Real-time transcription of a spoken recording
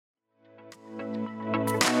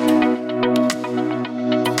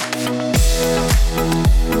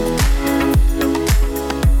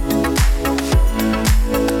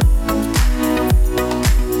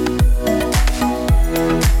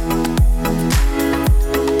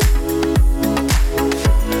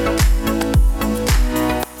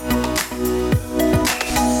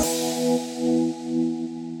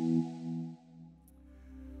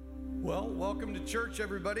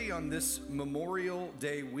everybody, on this Memorial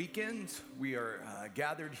Day weekend. We are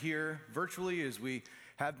gathered here virtually, as we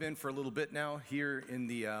have been for a little bit now, here in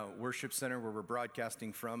the worship center where we're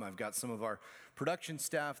broadcasting from. I've got some of our production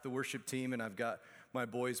staff, the worship team, and I've got my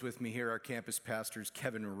boys with me here, our campus pastors,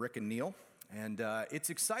 Kevin, Rick, and Neil. And it's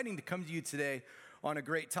exciting to come to you today on a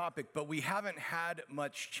great topic, but we haven't had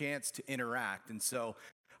much chance to interact. And so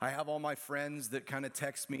I have all my friends that kind of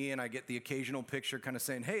text me, and I get the occasional picture kind of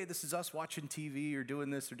saying, hey, this is us watching TV or doing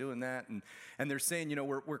this or doing that. And they're saying, you know,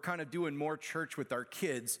 we're kind of doing more church with our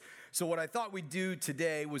kids. So what I thought we'd do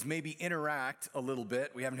today was maybe interact a little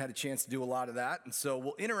bit. We haven't had a chance to do a lot of that. And so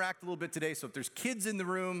we'll interact a little bit today. So if there's kids in the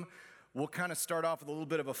room, we'll kind of start off with a little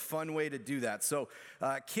bit of a fun way to do that. So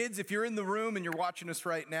kids, if you're in the room and you're watching us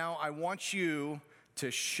right now, I want you to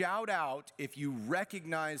shout out if you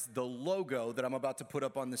recognize the logo that I'm about to put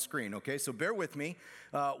up on the screen, okay? So bear with me.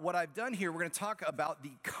 What I've done here, we're going to talk about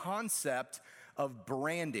the concept of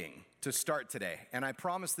branding to start today. And I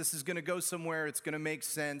promise this is going to go somewhere. It's going to make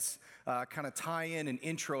sense, kind of tie in and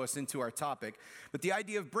intro us into our topic. But the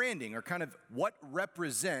idea of branding, or kind of what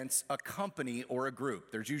represents a company or a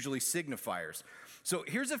group. There's usually signifiers. So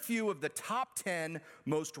here's a few of the top 10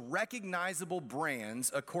 most recognizable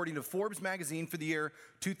brands according to Forbes magazine for the year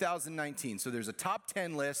 2019. So there's a top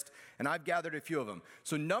 10 list, and I've gathered a few of them.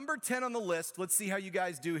 So number 10 on the list, let's see how you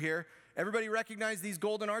guys do here. Everybody recognize these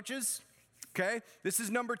golden arches? Okay, this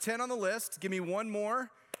is number 10 on the list. Give me one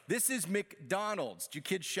more. This is McDonald's. Do you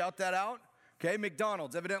kids shout that out? Okay,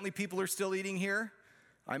 McDonald's. Evidently people are still eating here.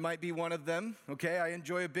 I might be one of them. Okay, I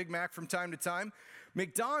enjoy a Big Mac from time to time.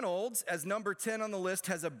 McDonald's, as number 10 on the list,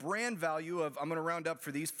 has a brand value of, I'm going to round up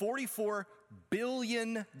for these, $44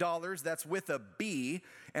 billion. That's with a B,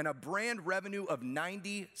 and a brand revenue of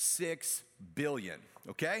 $96 billion.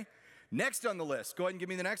 Okay, next on the list, go ahead and give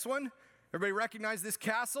me the next one. Everybody recognize this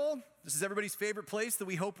castle? This is everybody's favorite place that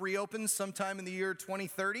we hope reopens sometime in the year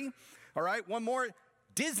 2030. All right, one more.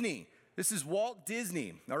 Disney. This is Walt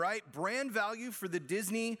Disney. All right, brand value for the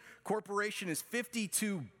Disney Corporation is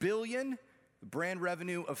 $52 billion. Brand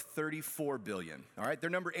revenue of $34 billion. All right, they're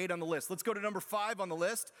number 8 on the list. Let's go to number 5 on the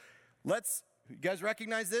list. You guys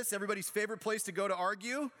recognize this? Everybody's favorite place to go to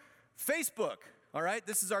argue? Facebook. All right,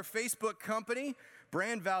 this is our Facebook company.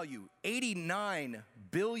 Brand value, $89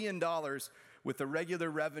 billion with a regular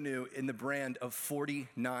revenue in the brand of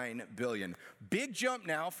 $49 billion. Big jump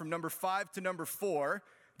now from number 5 to number 4.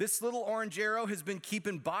 This little orange arrow has been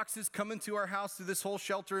keeping boxes coming to our house through this whole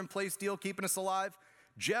shelter-in-place deal, keeping us alive.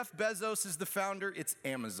 Jeff Bezos is the founder. It's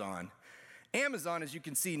Amazon. Amazon, as you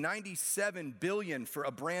can see, $97 billion for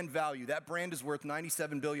a brand value. That brand is worth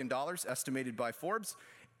 $97 billion, estimated by Forbes.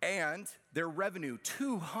 And their revenue,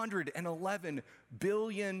 $211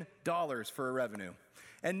 billion for a revenue.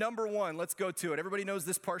 And number 1, let's go to it. Everybody knows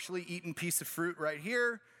this partially eaten piece of fruit right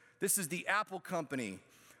here. This is the Apple company.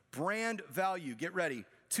 Brand value, get ready,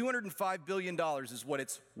 $205 billion is what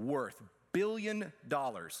it's worth. Billion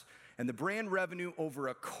dollars. And the brand revenue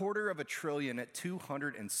over $250 billion at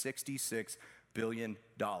 $266 billion.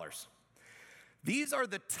 These are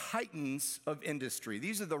the titans of industry.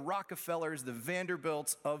 These are the Rockefellers, the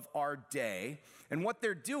Vanderbilts of our day. And what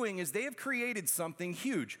they're doing is they have created something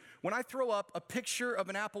huge. When I throw up a picture of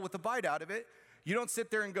an apple with a bite out of it, you don't sit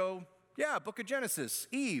there and go, yeah, Book of Genesis,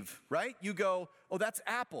 Eve, right? You go, oh, that's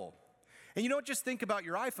Apple. And you don't just think about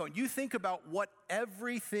your iPhone. You think about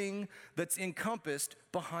everything that's encompassed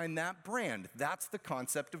behind that brand. That's the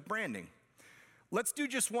concept of branding. Let's do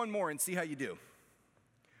just one more and see how you do.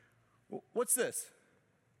 What's this?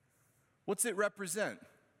 What's it represent?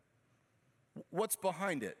 What's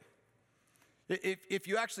behind it? If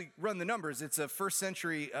you actually run the numbers, it's a first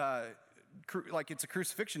century, it's a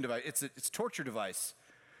crucifixion device. It's a torture device.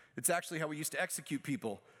 It's actually how we used to execute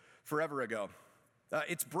people forever ago.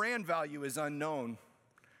 Its brand value is unknown.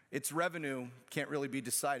 Its revenue can't really be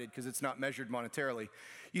decided because it's not measured monetarily.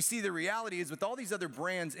 You see, the reality is with all these other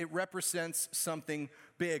brands, it represents something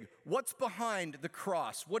big. What's behind the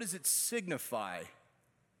cross? What does it signify?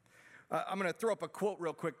 I'm going to throw up a quote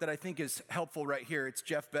real quick that I think is helpful right here. It's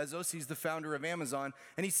Jeff Bezos. He's the founder of Amazon.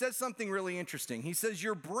 And he says something really interesting. He says,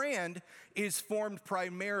 your brand is formed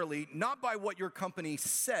primarily not by what your company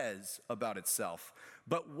says about itself,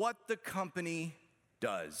 but what the company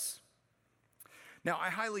does. Now, I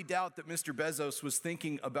highly doubt that Mr. Bezos was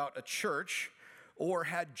thinking about a church or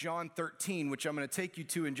had John 13, which I'm going to take you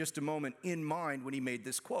to in just a moment, in mind when he made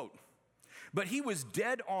this quote. But he was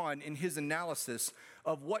dead on in his analysis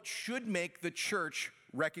of what should make the church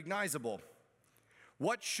recognizable.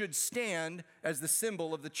 What should stand as the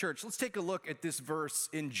symbol of the church? Let's take a look at this verse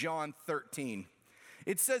in John 13.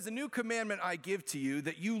 It says, "A new commandment I give to you,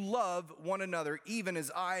 that you love one another, even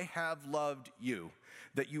as I have loved you,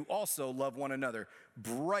 that you also love one another."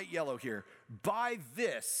 Bright yellow here. "By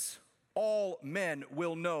this, all men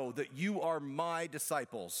will know that you are my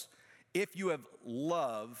disciples, if you have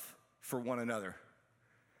love for one another."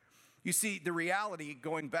 You see, the reality,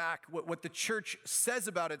 going back, what the church says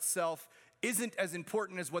about itself isn't as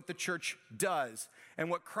important as what the church does. And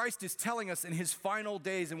what Christ is telling us in his final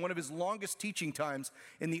days, in one of his longest teaching times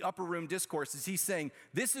in the upper room discourse, is he's saying,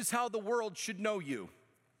 this is how the world should know you.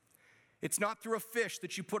 It's not through a fish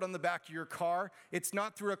that you put on the back of your car. It's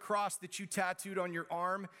not through a cross that you tattooed on your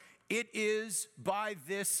arm. It is by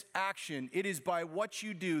this action. It is by what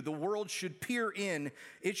you do. The world should peer in.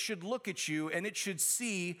 It should look at you, and it should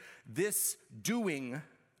see this doing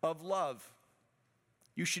of love.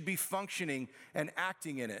 You should be functioning and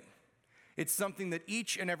acting in it. It's something that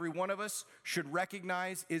each and every one of us should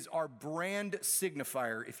recognize is our brand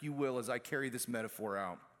signifier, if you will, as I carry this metaphor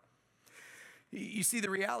out. You see, the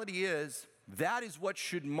reality is, that is what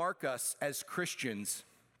should mark us as Christians,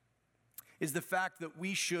 is the fact that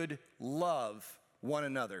we should love one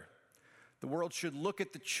another. The world should look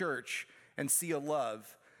at the church and see a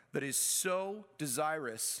love that is so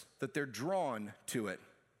desirous that they're drawn to it.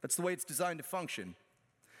 That's the way it's designed to function.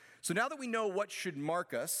 So now that we know what should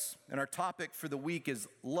mark us, and our topic for the week is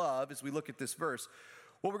love as we look at this verse,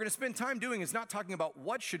 what we're going to spend time doing is not talking about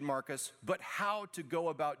what should mark us, but how to go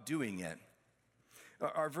about doing it.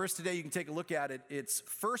 Our verse today, you can take a look at it. It's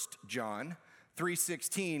 1 John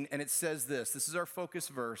 3:16, and it says this. This is our focus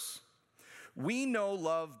verse. "We know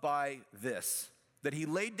love by this, that he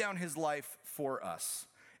laid down his life for us,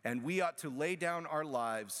 and we ought to lay down our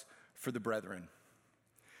lives for the brethren."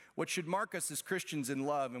 What should mark us as Christians in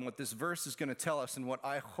love, and what this verse is going to tell us, and what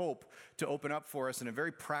I hope to open up for us in a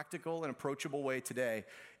very practical and approachable way today,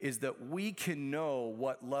 is that we can know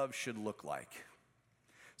what love should look like.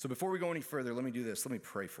 So before we go any further, let me do this. Let me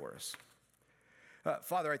pray for us.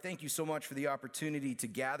 Father, I thank you so much for the opportunity to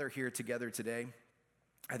gather here together today.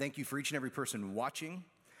 I thank you for each and every person watching.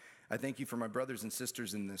 I thank you for my brothers and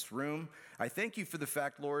sisters in this room. I thank you for the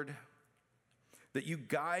fact, Lord, that you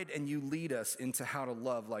guide and you lead us into how to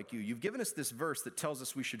love like you. You've given us this verse that tells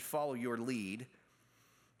us we should follow your lead.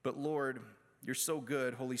 But Lord, you're so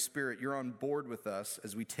good. Holy Spirit, you're on board with us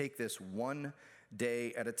as we take this one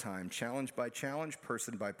day at a time, challenge by challenge,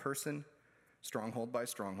 person by person, stronghold by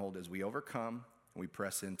stronghold, as we overcome and we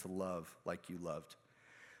press into love like you loved.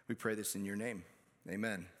 We pray this in your name.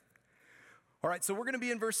 Amen. All right, so we're going to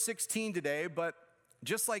be in verse 16 today, but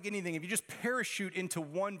just like anything, if you just parachute into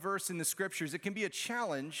one verse in the scriptures, it can be a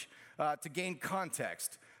challenge to gain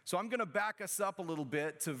context. So I'm going to back us up a little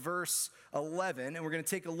bit to verse 11, and we're going to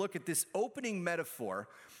take a look at this opening metaphor.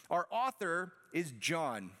 Our author is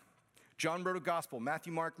John. John wrote a gospel,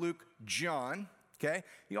 Matthew, Mark, Luke, John. Okay?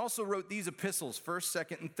 He also wrote these epistles, 1st,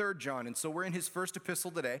 2nd, and 3rd John, and so we're in his first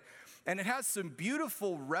epistle today, and it has some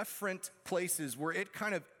beautiful referent places where it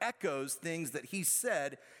kind of echoes things that he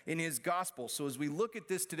said in his gospel. So as we look at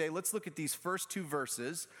this today, let's look at these first two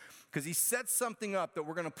verses, because he sets something up that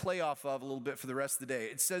we're going to play off of a little bit for the rest of the day.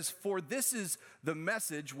 It says, "For this is the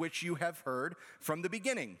message which you have heard from the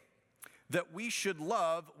beginning, that we should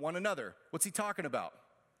love one another." What's he talking about?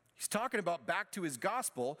 He's talking about back to his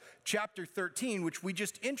gospel, chapter 13, which we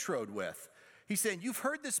just introed with. He's saying, you've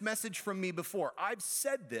heard this message from me before. I've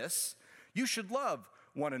said this. You should love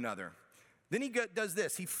one another. Then he does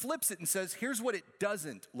this. He flips it and says, here's what it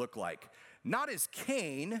doesn't look like. Not as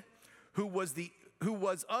Cain, who was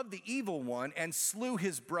of the evil one and slew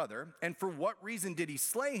his brother. And for what reason did he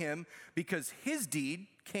slay him? Because his deed,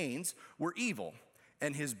 Cain's, were evil,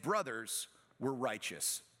 and his brothers were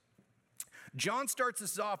righteous. John starts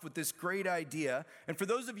us off with this great idea, and for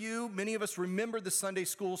those of you, many of us remember the Sunday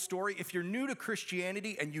school story. If you're new to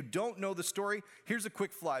Christianity and you don't know the story, here's a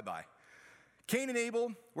quick flyby. Cain and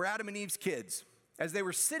Abel were Adam and Eve's kids. As they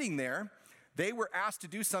were sitting there, they were asked to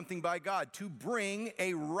do something by God, to bring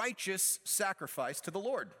a righteous sacrifice to the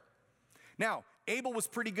Lord. Now, Abel was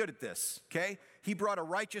pretty good at this, okay? He brought a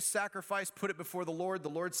righteous sacrifice, put it before the Lord. The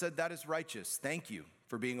Lord said, that is righteous. Thank you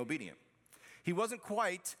for being obedient. He wasn't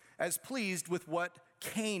quite as pleased with what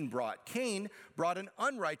Cain brought. Cain brought an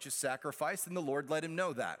unrighteous sacrifice, and the Lord let him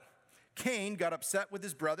know that. Cain got upset with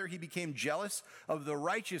his brother. He became jealous of the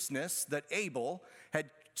righteousness that Abel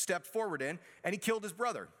had stepped forward in, and he killed his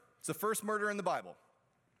brother. It's the first murder in the Bible.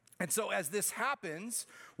 And so as this happens,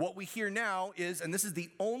 what we hear now is, and this is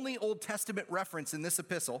the only Old Testament reference in this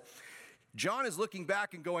epistle, John is looking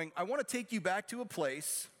back and going, I want to take you back to a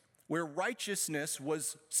place where righteousness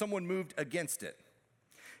was someone moved against it.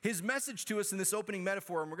 His message to us in this opening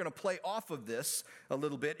metaphor, and we're going to play off of this a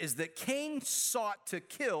little bit, is that Cain sought to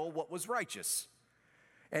kill what was righteous,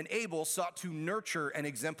 and Abel sought to nurture and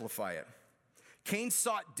exemplify it. Cain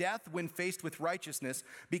sought death when faced with righteousness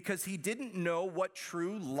because he didn't know what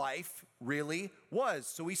true life really was,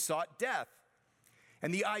 so he sought death.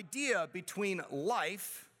 And the idea between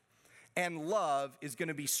life and love is going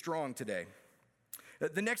to be strong today.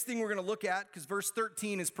 The next thing we're going to look at, because verse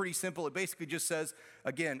 13 is pretty simple. It basically just says,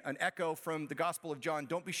 again, an echo from the Gospel of John.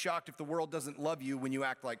 Don't be shocked if the world doesn't love you when you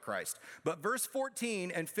act like Christ. But verse 14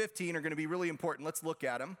 and 15 are going to be really important. Let's look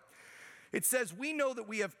at them. It says, we know that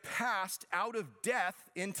we have passed out of death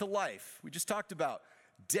into life. We just talked about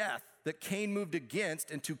death that Cain moved against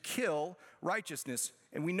and to kill righteousness.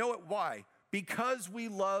 And we know it why? Because we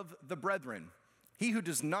love the brethren. He who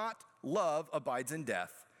does not love abides in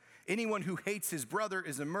death. Anyone who hates his brother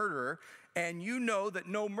is a murderer, and you know that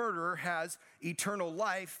no murderer has eternal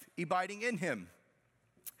life abiding in him.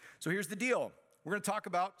 So here's the deal. We're going to talk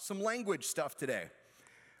about some language stuff today.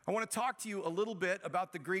 I want to talk to you a little bit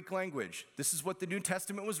about the Greek language. This is what the New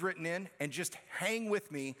Testament was written in, and just hang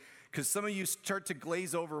with me, because some of you start to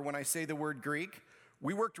glaze over when I say the word Greek.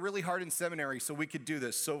 We worked really hard in seminary so we could do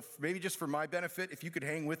this. So maybe just for my benefit, if you could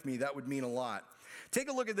hang with me, that would mean a lot. Take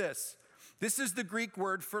a look at this. This is the Greek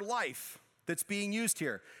word for life that's being used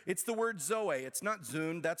here. It's the word zoe. It's not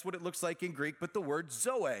zoon. That's what it looks like in Greek, but the word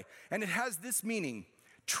zoe. And it has this meaning,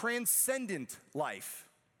 transcendent life.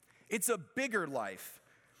 It's a bigger life.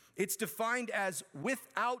 It's defined as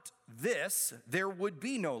without this, there would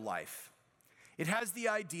be no life. It has the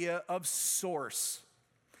idea of source.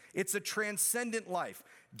 It's a transcendent life.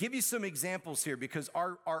 Give you some examples here because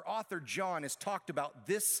our author John has talked about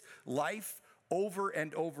this life over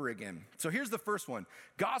and over again. So here's the first one.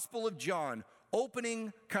 Gospel of John,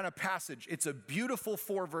 opening kind of passage. It's a beautiful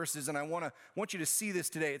 4 verses, and I want you to see this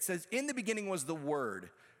today. It says, in the beginning was the Word.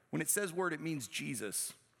 When it says Word, it means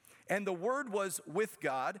Jesus. And the Word was with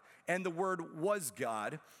God, and the Word was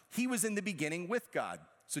God. He was in the beginning with God.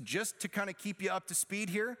 So just to kind of keep you up to speed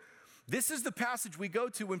here, this is the passage we go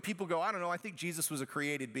to when people go, I don't know, I think Jesus was a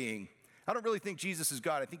created being. I don't really think Jesus is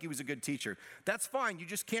God. I think he was a good teacher. That's fine. You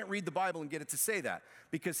just can't read the Bible and get it to say that.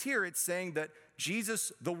 Because here it's saying that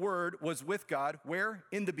Jesus, the Word, was with God, where?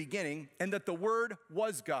 In the beginning, and that the Word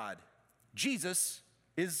was God. Jesus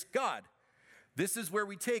is God. This is where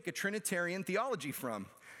we take a Trinitarian theology from.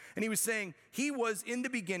 And he was saying he was in the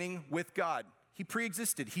beginning with God. He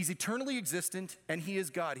pre-existed. He's eternally existent, and he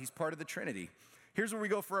is God. He's part of the Trinity. Here's where we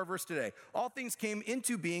go for our verse today. All things came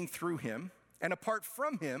into being through him, and apart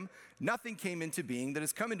from him, nothing came into being that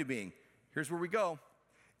has come into being. Here's where we go.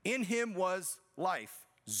 In him was life,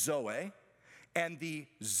 Zoe, and the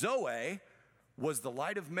Zoe was the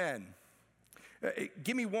light of men.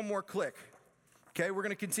 Give me one more click. Okay, we're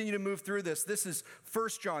going to continue to move through this. This is 1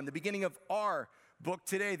 John, the beginning of our book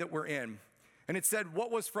today that we're in. And it said,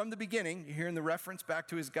 what was from the beginning, you're hearing the reference back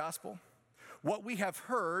to his gospel? What we have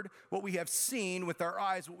heard, what we have seen with our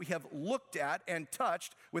eyes, what we have looked at and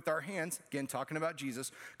touched with our hands, again talking about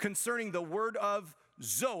Jesus, concerning the word of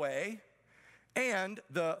Zoe, and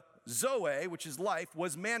the Zoe, which is life,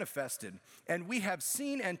 was manifested. And we have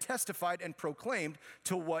seen and testified and proclaimed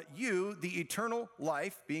to what you, the eternal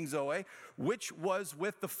life, being Zoe, which was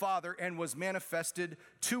with the Father and was manifested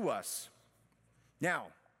to us. Now,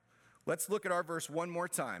 let's look at our verse one more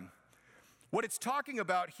time. What it's talking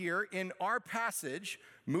about here in our passage,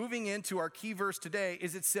 moving into our key verse today,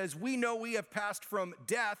 is it says, we know we have passed from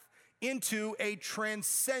death into a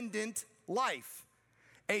transcendent life,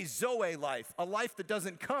 a Zoe life, a life that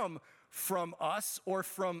doesn't come from us or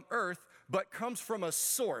from earth, but comes from a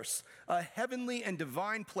source, a heavenly and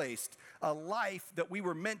divine place, a life that we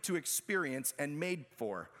were meant to experience and made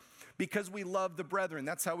for. Because we love the brethren,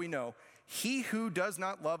 that's how we know. He who does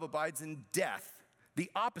not love abides in death. The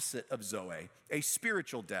opposite of Zoe, a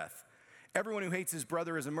spiritual death. Everyone who hates his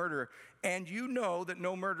brother is a murderer, and you know that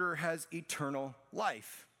no murderer has eternal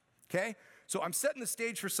life. Okay? So I'm setting the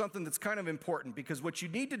stage for something that's kind of important, because what you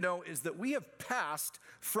need to know is that we have passed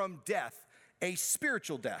from death, a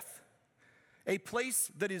spiritual death, a place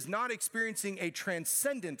that is not experiencing a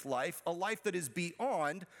transcendent life, a life that is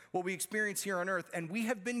beyond what we experience here on earth, and we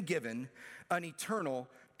have been given an eternal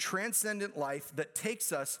transcendent life that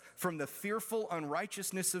takes us from the fearful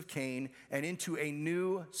unrighteousness of Cain and into a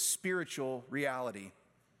new spiritual reality.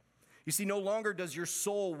 You see, no longer does your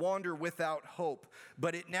soul wander without hope,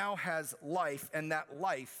 but it now has life, and that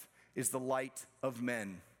life is the light of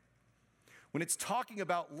men. When it's talking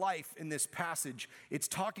about life in this passage, it's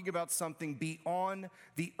talking about something beyond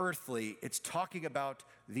the earthly. It's talking about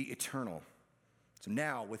the eternal. So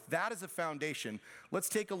now, with that as a foundation, let's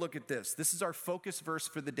take a look at this. This is our focus verse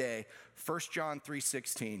for the day, 1 John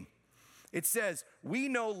 3:16. It says, "We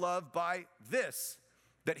know love by this,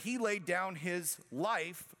 that he laid down his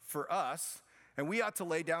life for us, and we ought to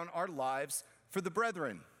lay down our lives for the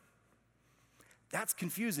brethren." That's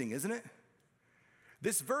confusing, isn't it?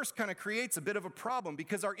 This verse kind of creates a bit of a problem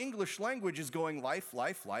because our English language is going life,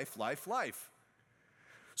 life, life, life, life.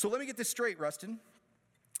 So let me get this straight, Rustin.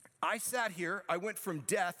 I sat here, I went from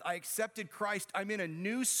death, I accepted Christ, I'm in a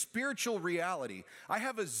new spiritual reality. I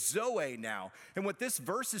have a Zoe now. And what this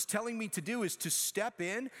verse is telling me to do is to step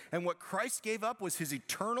in, and what Christ gave up was his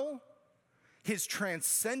eternal, his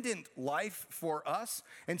transcendent life for us.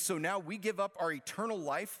 And so now we give up our eternal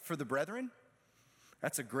life for the brethren?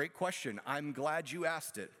 That's a great question. I'm glad you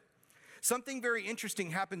asked it. Something very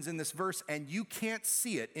interesting happens in this verse, and you can't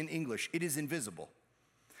see it in English. It is invisible.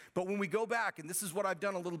 But when we go back, and this is what I've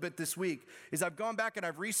done a little bit this week, is I've gone back and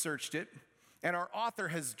I've researched it, and our author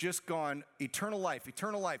has just gone eternal life,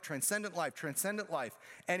 transcendent life, transcendent life.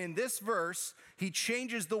 And in this verse, he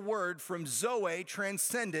changes the word from Zoe,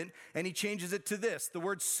 transcendent, and he changes it to this, the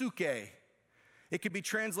word suke. It could be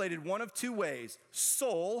translated one of two ways,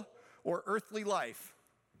 soul or earthly life.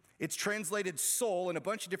 It's translated soul in a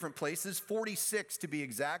bunch of different places, 46 to be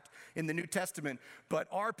exact in the New Testament, but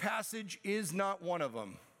our passage is not one of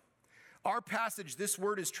them. Our passage, this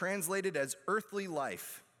word is translated as earthly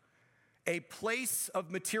life, a place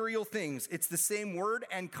of material things. It's the same word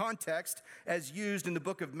and context as used in the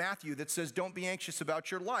book of Matthew that says, don't be anxious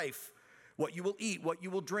about your life, what you will eat, what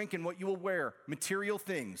you will drink, and what you will wear, material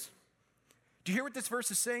things. Do you hear what this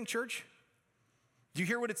verse is saying, church? Do you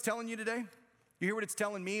hear what it's telling you today? You hear what it's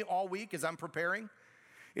telling me all week as I'm preparing?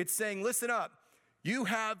 It's saying, listen up. You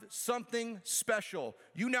have something special.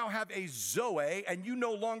 You now have a Zoe, and you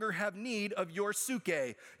no longer have need of your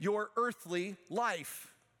suke, your earthly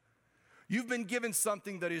life. You've been given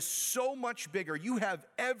something that is so much bigger. You have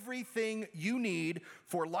everything you need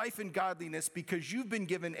for life and godliness because you've been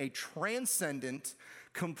given a transcendent,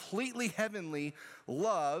 completely heavenly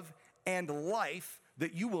love and life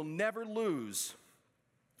that you will never lose.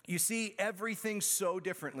 You see everything so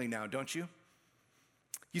differently now, don't you?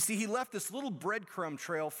 You see, he left this little breadcrumb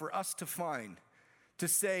trail for us to find, to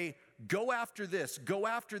say, go after this, go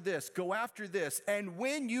after this, go after this. And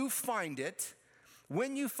when you find it,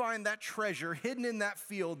 when you find that treasure hidden in that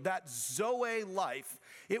field, that Zoe life,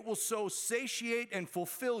 it will so satiate and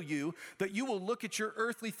fulfill you that you will look at your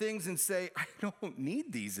earthly things and say, I don't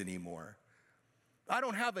need these anymore. I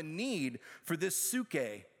don't have a need for this suke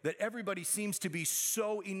that everybody seems to be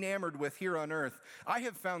so enamored with here on earth. I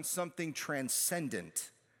have found something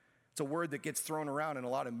transcendent. It's a word that gets thrown around in a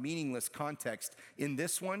lot of meaningless context. In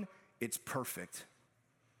this one, it's perfect.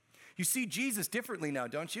 You see Jesus differently now,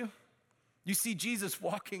 don't you? You see Jesus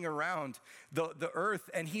walking around the earth,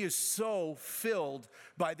 and he is so filled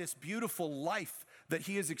by this beautiful life that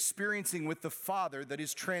he is experiencing with the Father that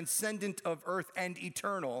is transcendent of earth and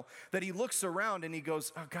eternal, that he looks around and he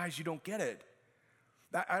goes, oh, guys, you don't get it.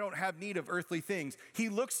 I don't have need of earthly things. He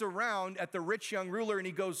looks around at the rich young ruler and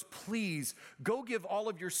he goes, please, go give all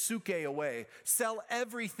of your suke away. Sell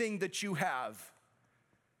everything that you have.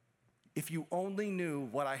 If you only knew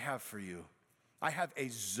what I have for you. I have a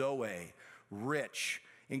Zoe, rich,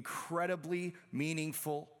 incredibly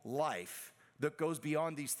meaningful life that goes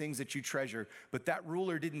beyond these things that you treasure. But that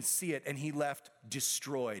ruler didn't see it, and he left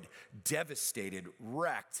destroyed, devastated,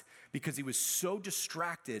 wrecked, because he was so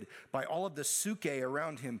distracted by all of the suke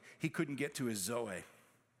around him, he couldn't get to his Zoe.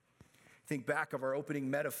 Think back of our opening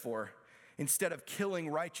metaphor. Instead of killing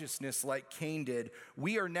righteousness like Cain did,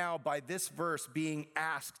 we are now, by this verse, being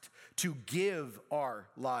asked to give our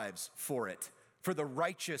lives for it, for the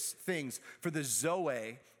righteous things, for the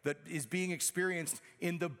Zoe that is being experienced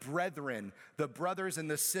in the brethren, the brothers and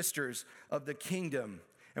the sisters of the kingdom.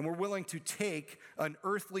 And we're willing to take an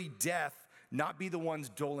earthly death, not be the ones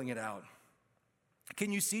doling it out.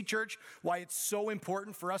 Can you see, church, why it's so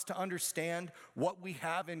important for us to understand what we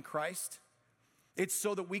have in Christ? It's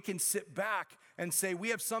so that we can sit back and say we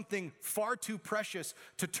have something far too precious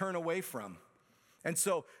to turn away from. And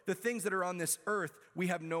so the things that are on this earth, we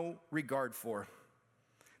have no regard for.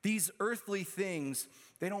 These earthly things,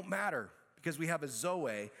 they don't matter because we have a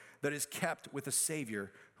Zoe that is kept with a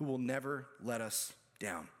Savior who will never let us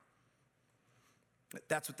down.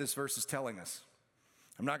 That's what this verse is telling us.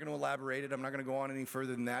 I'm not going to elaborate it. I'm not going to go on any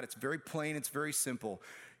further than that. It's very plain. It's very simple.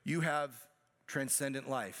 You have transcendent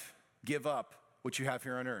life. Give up what you have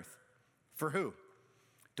here on earth. For who?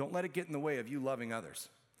 Don't let it get in the way of you loving others.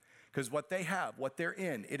 Because what they have, what they're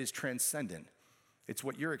in, it is transcendent. It's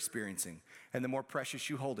what you're experiencing. And the more precious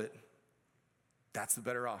you hold it, that's the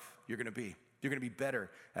better off you're going to be. You're going to be better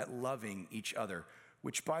at loving each other,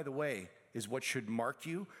 which, by the way, is what should mark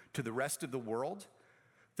you to the rest of the world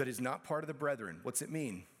that is not part of the brethren. What's it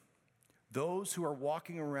mean? Those who are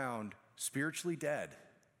walking around spiritually dead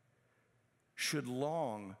should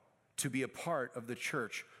long to be a part of the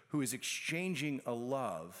church who is exchanging a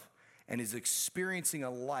love and is experiencing a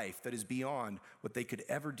life that is beyond what they could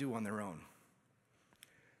ever do on their own.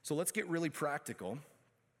 So let's get really practical,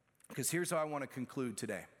 because here's how I want to conclude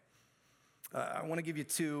today. I want to give you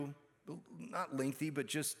two, not lengthy, but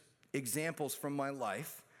just examples from my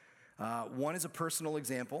life. One is a personal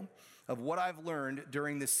example of what I've learned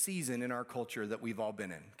during this season in our culture that we've all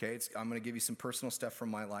been in, okay? I'm going to give you some personal stuff from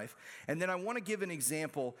my life. And then I want to give an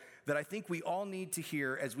example that I think we all need to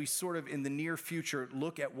hear as we sort of, in the near future,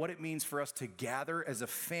 look at what it means for us to gather as a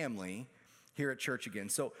family here at church again.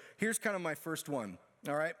 So here's kind of my first one,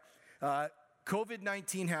 all right?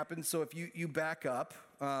 COVID-19 happened, so if you back up,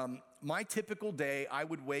 my typical day, I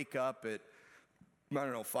would wake up at,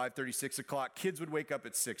 5:30, 6 o'clock. Kids would wake up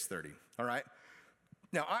at 6:30, all right?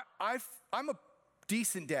 Now, I'm a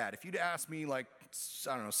decent dad. If you'd asked me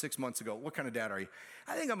 6 months ago, what kind of dad are you?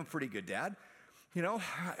 I think I'm a pretty good dad.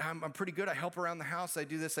 I'm pretty good. I help around the house. I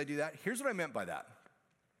do this, I do that. Here's what I meant by that.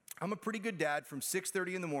 I'm a pretty good dad from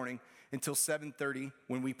 6:30 in the morning until 7:30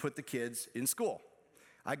 when we put the kids in school.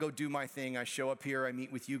 I go do my thing. I show up here. I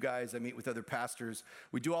meet with you guys. I meet with other pastors.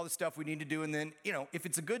 We do all the stuff we need to do. And then, if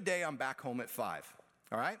it's a good day, I'm back home at 5.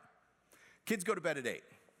 All right? Kids go to bed at 8.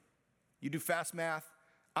 You do fast math.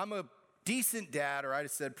 I'm a decent dad, or I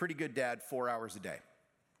just said pretty good dad, 4 hours a day.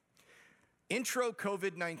 Intro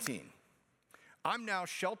COVID-19. I'm now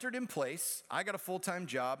sheltered in place. I got a full-time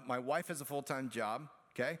job. My wife has a full-time job.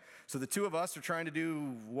 Okay, so the two of us are trying to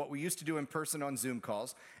do what we used to do in person on Zoom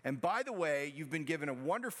calls. And by the way, you've been given a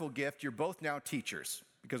wonderful gift. You're both now teachers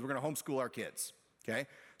because we're going to homeschool our kids. Okay,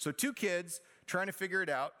 so 2 kids trying to figure it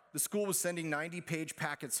out. The school was sending 90-page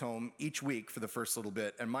packets home each week for the first little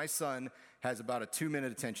bit, and my son has about a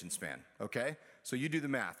 2-minute attention span. Okay, so you do the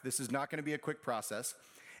math. This is not going to be a quick process.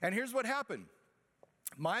 And here's what happened.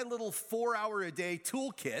 My little 4-hour-a-day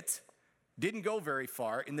toolkit didn't go very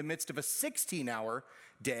far in the midst of a 16-hour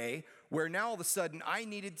day where now all of a sudden I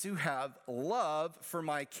needed to have love for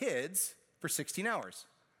my kids for 16 hours.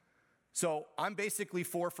 So I'm basically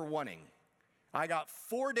 4 for 1-ing. I got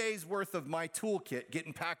 4 days worth of my toolkit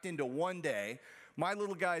getting packed into one day. My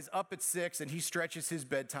little guy's up at 6 and he stretches his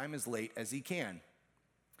bedtime as late as he can.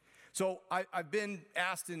 So I've been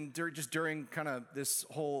asked just during kind of this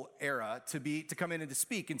whole era to come in and to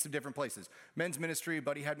speak in some different places. Men's ministry,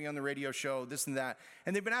 buddy had me on the radio show, this and that.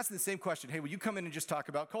 And they've been asking the same question, hey, will you come in and just talk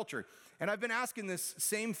about culture? And I've been asking this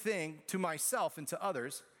same thing to myself and to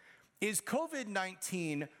others. Is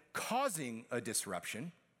COVID-19 causing a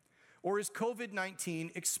disruption, or is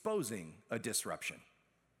COVID-19 exposing a disruption?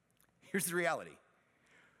 Here's the reality.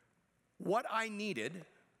 What I needed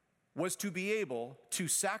was to be able to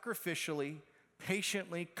sacrificially,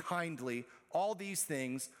 patiently, kindly, all these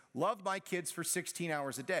things, love my kids for 16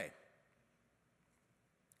 hours a day.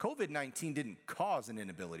 COVID-19 didn't cause an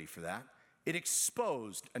inability for that. It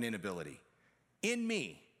exposed an inability in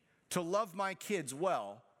me to love my kids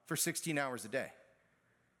well for 16 hours a day.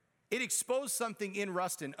 It exposed something in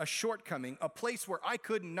Ruston, a shortcoming, a place where I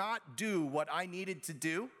could not do what I needed to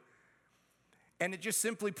do, and it just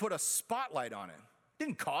simply put a spotlight on it.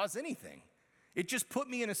 Didn't cause anything. It just put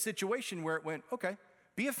me in a situation where it went, okay,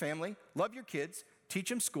 be a family, love your kids, teach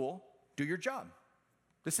them school, do your job.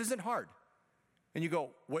 This isn't hard. And you go,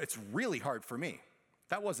 well, it's really hard for me.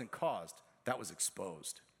 That wasn't caused, that was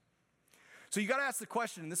exposed. So you gotta ask the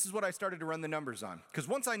question, and this is what I started to run the numbers on, because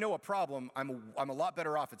once I know a problem, I'm a lot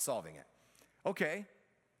better off at solving it. Okay,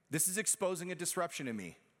 this is exposing a disruption in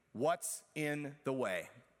me. What's in the way?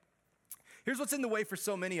 Here's what's in the way for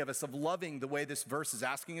so many of us of loving the way this verse is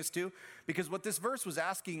asking us to, because what this verse was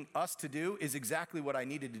asking us to do is exactly what I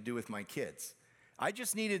needed to do with my kids. I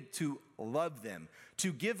just needed to love them,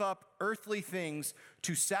 to give up earthly things,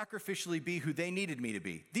 to sacrificially be who they needed me to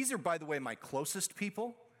be. These are, by the way, my closest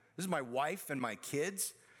people. This is my wife and my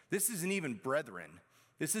kids. This isn't even brethren.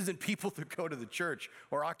 This isn't people that go to the church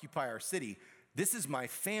or occupy our city. This is my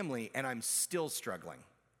family, and I'm still struggling.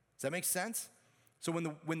 Does that make sense? So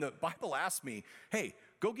when the Bible asks me, hey,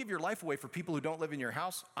 go give your life away for people who don't live in your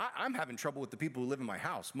house, I'm having trouble with the people who live in my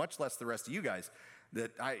house, much less the rest of you guys.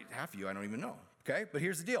 Half of you I don't even know, okay? But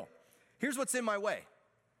here's the deal. Here's what's in my way.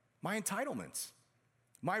 My entitlements,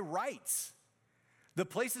 my rights, the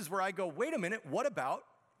places where I go, wait a minute, what about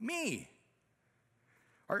me?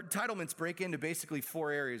 Our entitlements break into basically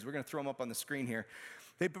 4 areas. We're going to throw them up on the screen here.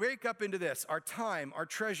 They break up into this: our time, our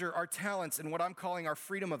treasure, our talents, and what I'm calling our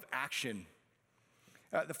freedom of action.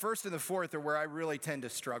 The first and the fourth are where I really tend to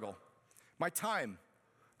struggle. My time.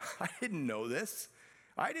 I didn't know this.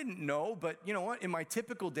 I didn't know, but you know what? In my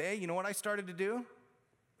typical day, you know what I started to do?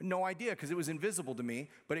 No idea, because it was invisible to me,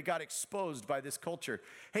 but it got exposed by this culture.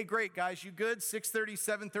 Hey, great, guys, you good? 6:30,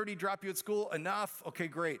 7:30, drop you at school? Enough? Okay,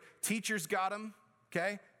 great. Teachers got them,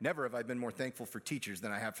 okay? Never have I been more thankful for teachers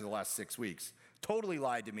than I have for the last 6 weeks. Totally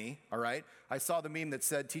lied to me, all right? I saw the meme that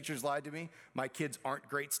said, teachers lied to me. My kids aren't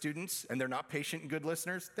great students, and they're not patient and good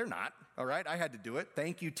listeners. They're not, all right? I had to do it.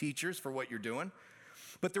 Thank you, teachers, for what you're doing.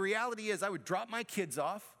 But the reality is, I would drop my kids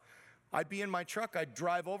off. I'd be in my truck. I'd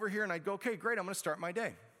drive over here, and I'd go, okay, great, I'm going to start my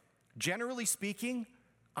day. Generally speaking,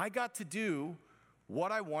 I got to do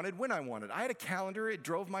what I wanted when I wanted. I had a calendar. It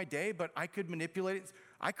drove my day, but I could manipulate it.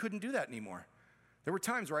 I couldn't do that anymore. There were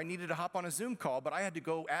times where I needed to hop on a Zoom call, but I had to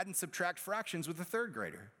go add and subtract fractions with a third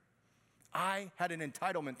grader. I had an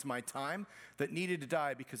entitlement to my time that needed to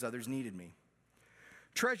die because others needed me.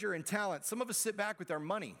 Treasure and talent. Some of us sit back with our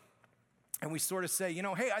money, and we sort of say, you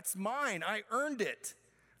know, hey, it's mine. I earned it,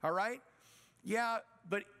 all right? Yeah,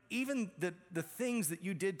 but even the things that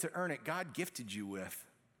you did to earn it, God gifted you with.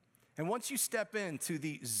 And once you step into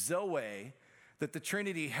the Zoe that the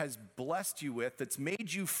Trinity has blessed you with, that's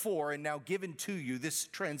made you for and now given to you, this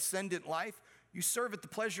transcendent life, you serve at the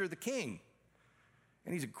pleasure of the King.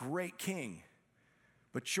 And he's a great king.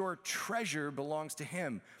 But your treasure belongs to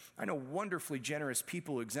him. I know wonderfully generous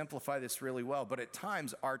people who exemplify this really well, but at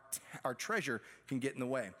times our treasure can get in the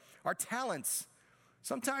way. Our talents.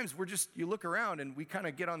 Sometimes you look around and we kind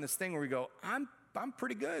of get on this thing where we go, I'm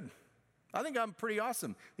pretty good. I think I'm pretty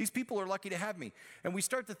awesome. These people are lucky to have me. And we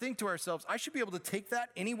start to think to ourselves, I should be able to take that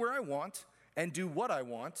anywhere I want and do what I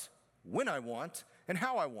want, when I want, and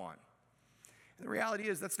how I want. And the reality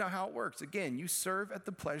is that's not how it works. Again, you serve at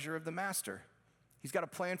the pleasure of the master. He's got a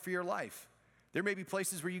plan for your life. There may be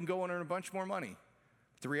places where you can go and earn a bunch more money.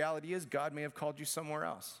 But the reality is God may have called you somewhere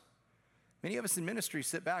else. Many of us in ministry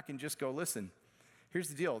sit back and just go, listen, here's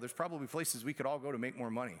the deal. There's probably places we could all go to make more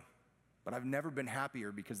money. But I've never been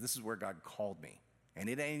happier because this is where God called me. And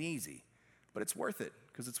it ain't easy, but it's worth it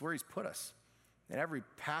because it's where he's put us. And every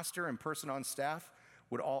pastor and person on staff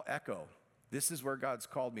would all echo, this is where God's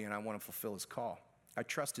called me and I want to fulfill his call. I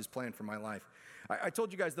trust his plan for my life. I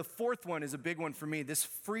told you guys the fourth one is a big one for me, this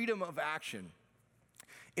freedom of action.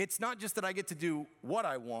 It's not just that I get to do what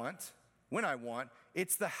I want, when I want,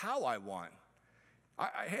 it's the how I want.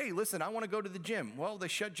 Hey, listen, I want to go to the gym. Well, they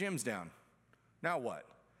shut gyms down. Now what?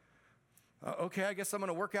 Okay, I guess I'm going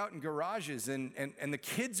to work out in garages and the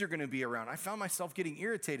kids are going to be around. I found myself getting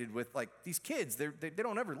irritated with like these kids. They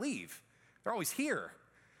don't ever leave. They're always here.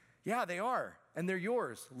 Yeah, they are. And they're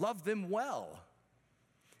yours. Love them well.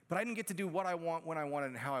 But I didn't get to do what I want, when I wanted,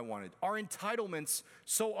 and how I wanted. Our entitlements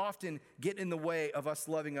so often get in the way of us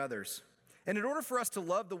loving others. And in order for us to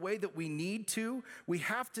love the way that we need to, we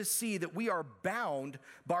have to see that we are bound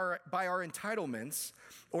by our entitlements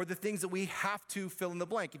or the things that we have to fill in the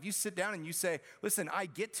blank. If you sit down and you say, listen, I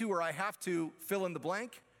get to or I have to fill in the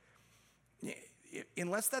blank,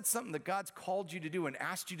 unless that's something that God's called you to do and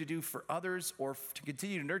asked you to do for others or to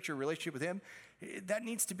continue to nurture a relationship with him, that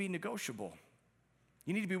needs to be negotiable.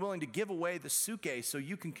 You need to be willing to give away the suke so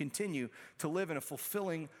you can continue to live in a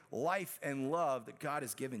fulfilling life and love that God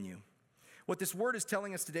has given you. What this word is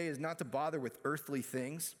telling us today is not to bother with earthly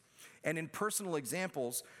things. And in personal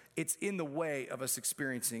examples, it's in the way of us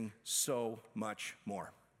experiencing so much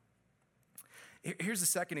more. Here's the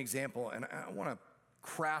second example, and I want to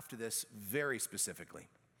craft this very specifically.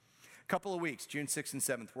 A couple of weeks, June 6th and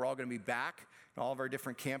 7th, we're all going to be back in all of our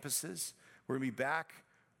different campuses. We're going to be back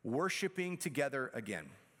worshiping together again.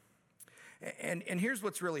 And here's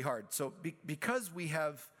what's really hard. So because we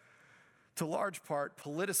have, to large part,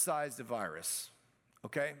 politicized the virus,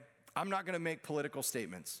 okay? I'm not going to make political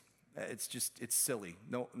statements. It's silly.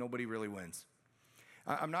 Nobody really wins.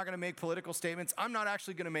 I'm not going to make political statements. I'm not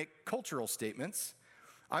actually going to make cultural statements.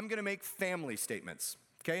 I'm going to make family statements,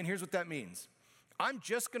 okay? And here's what that means. I'm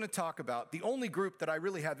just going to talk about the only group that I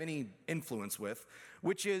really have any influence with,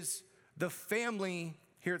 which is the family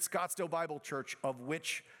here at Scottsdale Bible Church, of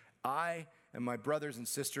which I and my brothers and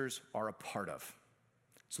sisters are a part of.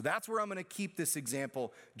 So that's where I'm going to keep this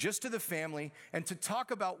example just to the family and to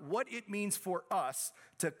talk about what it means for us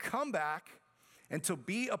to come back and to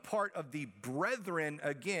be a part of the brethren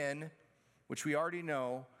again, which we already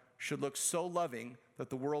know should look so loving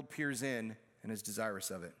that the world peers in and is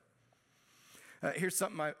desirous of it. Here's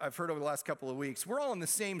something I've heard over the last couple of weeks. We're all in the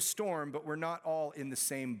same storm, but we're not all in the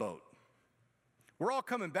same boat. We're all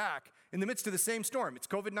coming back in the midst of the same storm. It's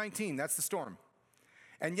COVID-19. That's the storm.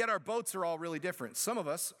 And yet our boats are all really different. Some of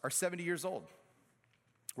us are 70 years old.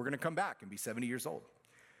 We're going to come back and be 70 years old.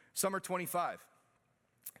 Some are 25.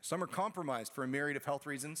 Some are compromised for a myriad of health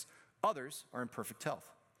reasons. Others are in perfect health.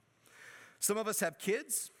 Some of us have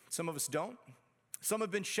kids. Some of us don't. Some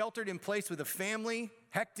have been sheltered in place with a family,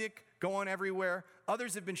 hectic, going everywhere.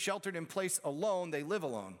 Others have been sheltered in place alone. They live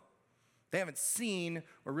alone. They haven't seen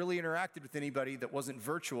or really interacted with anybody that wasn't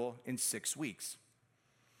virtual in 6 weeks.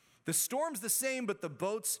 The storm's the same, but the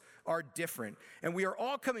boats are different. And we are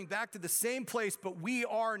all coming back to the same place, but we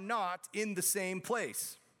are not in the same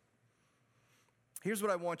place. Here's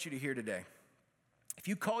what I want you to hear today. If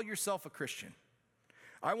you call yourself a Christian,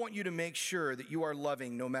 I want you to make sure that you are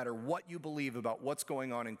loving no matter what you believe about what's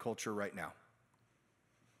going on in culture right now.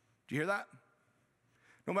 Do you hear that?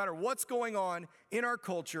 No matter what's going on in our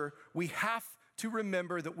culture, we have to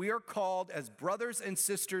remember that we are called as brothers and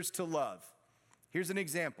sisters to love. Here's an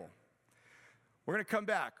example. We're going to come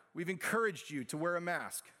back. We've encouraged you to wear a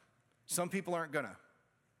mask. Some people aren't going to.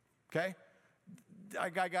 Okay? I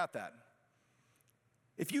got that.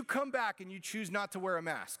 If you come back and you choose not to wear a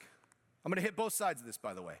mask, I'm going to hit both sides of this,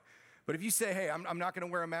 by the way. But if you say, hey, I'm not going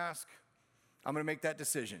to wear a mask, I'm going to make that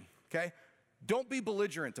decision, okay? Don't be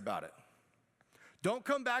belligerent about it. Don't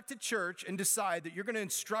come back to church and decide that you're going to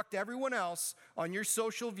instruct everyone else on your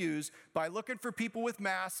social views by looking for people with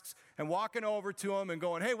masks and walking over to them and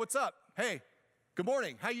going, hey, what's up? Hey, good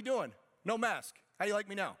morning. How you doing? No mask. How do you like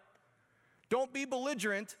me now? Don't be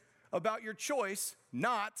belligerent about your choice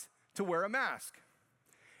not to wear a mask.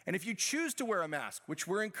 And if you choose to wear a mask, which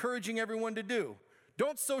we're encouraging everyone to do,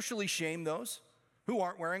 don't socially shame those who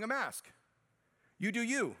aren't wearing a mask. You do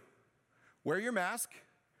you. Wear your mask.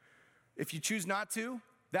 If you choose not to,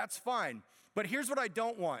 that's fine. But here's what I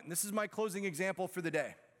don't want, and this is my closing example for the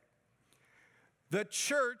day. The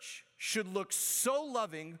church should look so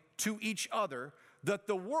loving to each other that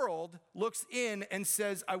the world looks in and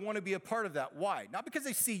says, I want to be a part of that. Why? Not because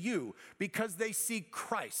they see you, because they see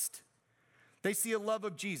Christ. They see a love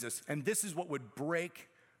of Jesus, and this is what would break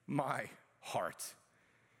my heart.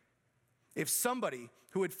 If somebody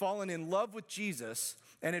who had fallen in love with Jesus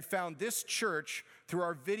and had found this church through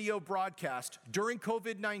our video broadcast during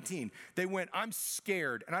COVID-19, they went, I'm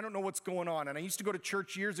scared, and I don't know what's going on. And I used to go to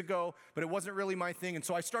church years ago, but it wasn't really my thing. And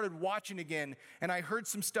so I started watching again, and I heard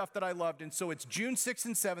some stuff that I loved. And so it's June 6th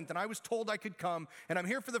and 7th, and I was told I could come, and I'm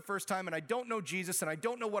here for the first time, and I don't know Jesus, and I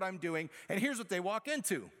don't know what I'm doing. And here's what they walk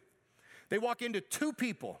into. They walk into two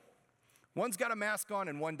people. One's got a mask on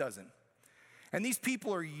and one doesn't. And these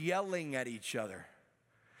people are yelling at each other.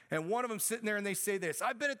 And one of them sitting there and they say this,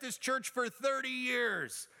 I've been at this church for 30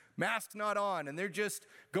 years, mask not on. And they're just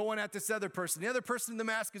going at this other person. The other person in the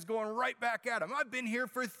mask is going right back at him. I've been here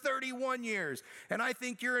for 31 years and I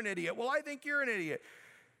think you're an idiot. Well, I think you're an idiot.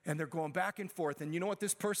 And they're going back and forth. And you know what?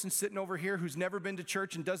 This person sitting over here who's never been to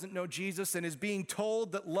church and doesn't know Jesus and is being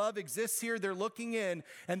told that love exists here, they're looking in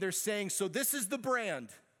and they're saying, so this is the brand.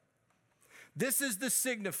 This is the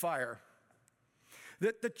signifier.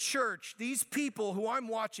 That the church, these people who I'm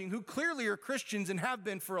watching, who clearly are Christians and have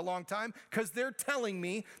been for a long time, because they're telling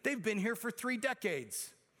me they've been here for 3 decades.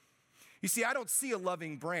 You see, I don't see a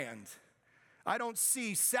loving brand. I don't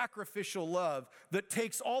see sacrificial love that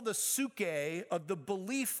takes all the suke of the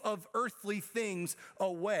belief of earthly things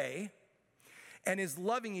away and is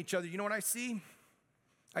loving each other. You know what I see?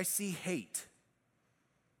 I see hate.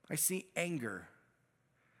 I see anger.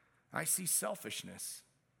 I see selfishness.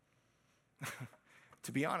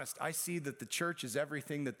 To be honest, I see that the church is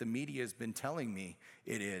everything that the media has been telling me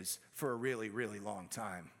it is for a really, really long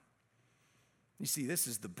time. You see, this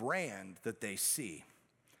is the brand that they see.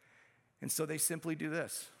 And so they simply do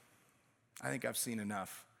this. I think I've seen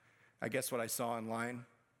enough. I guess what I saw online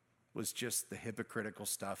was just the hypocritical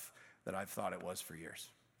stuff that I've thought it was for years.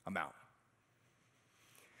 I'm out.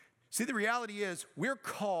 See, the reality is we're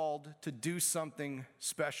called to do something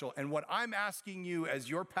special. And what I'm asking you as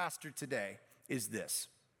your pastor today is this.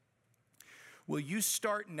 Will you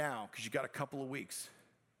start now, because you got a couple of weeks,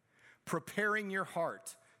 preparing your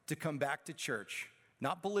heart to come back to church,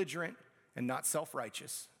 not belligerent and not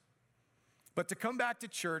self-righteous, but to come back to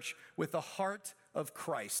church with the heart of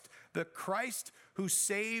Christ, the Christ who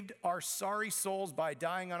saved our sorry souls by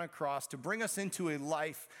dying on a cross to bring us into a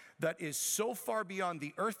life that is so far beyond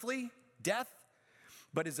the earthly death,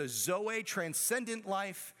 but is a Zoe transcendent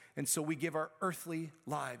life, and so we give our earthly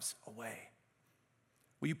lives away.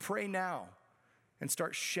 Will you pray now and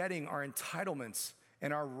start shedding our entitlements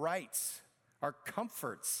and our rights, our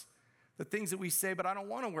comforts, the things that we say, but I don't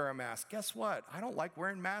want to wear a mask. Guess what? I don't like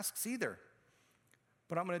wearing masks either.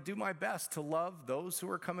 But I'm going to do my best to love those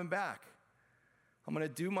who are coming back. I'm going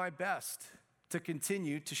to do my best to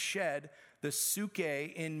continue to shed the suke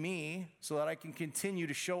in me so that I can continue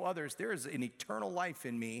to show others there is an eternal life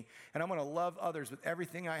in me, and I'm going to love others with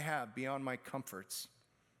everything I have beyond my comforts.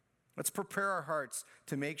 Let's prepare our hearts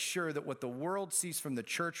to make sure that what the world sees from the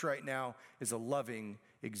church right now is a loving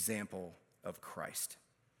example of Christ.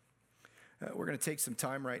 We're going to take some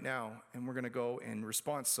time right now, and we're going to go in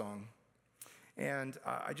response song. And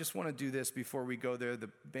I just want to do this before we go there. The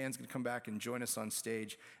band's going to come back and join us on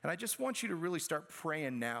stage. And I just want you to really start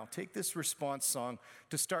praying now. Take this response song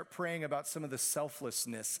to start praying about some of the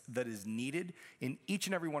selflessness that is needed in each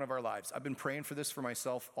and every one of our lives. I've been praying for this for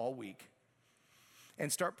myself all week.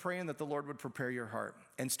 And start praying that the Lord would prepare your heart.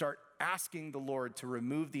 And start asking the Lord to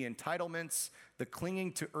remove the entitlements, the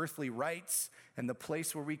clinging to earthly rights, and the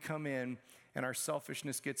place where we come in and our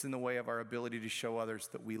selfishness gets in the way of our ability to show others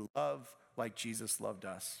that we love like Jesus loved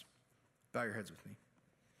us. Bow your heads with me.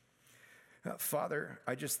 Father,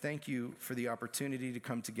 I just thank you for the opportunity to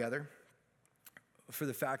come together, for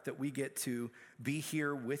the fact that we get to be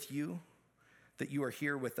here with you, that you are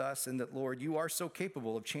here with us, and that, Lord, you are so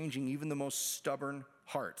capable of changing even the most stubborn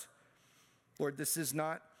heart. Lord, this is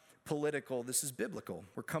not political, this is biblical.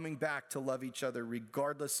 We're coming back to love each other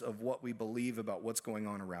regardless of what we believe about what's going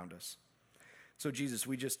on around us. So Jesus,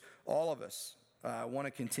 all of us want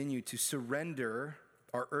to continue to surrender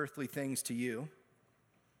our earthly things to you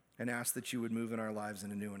and ask that you would move in our lives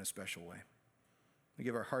in a new and a special way. We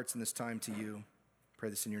give our hearts in this time to you. Pray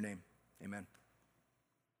this in your name. Amen.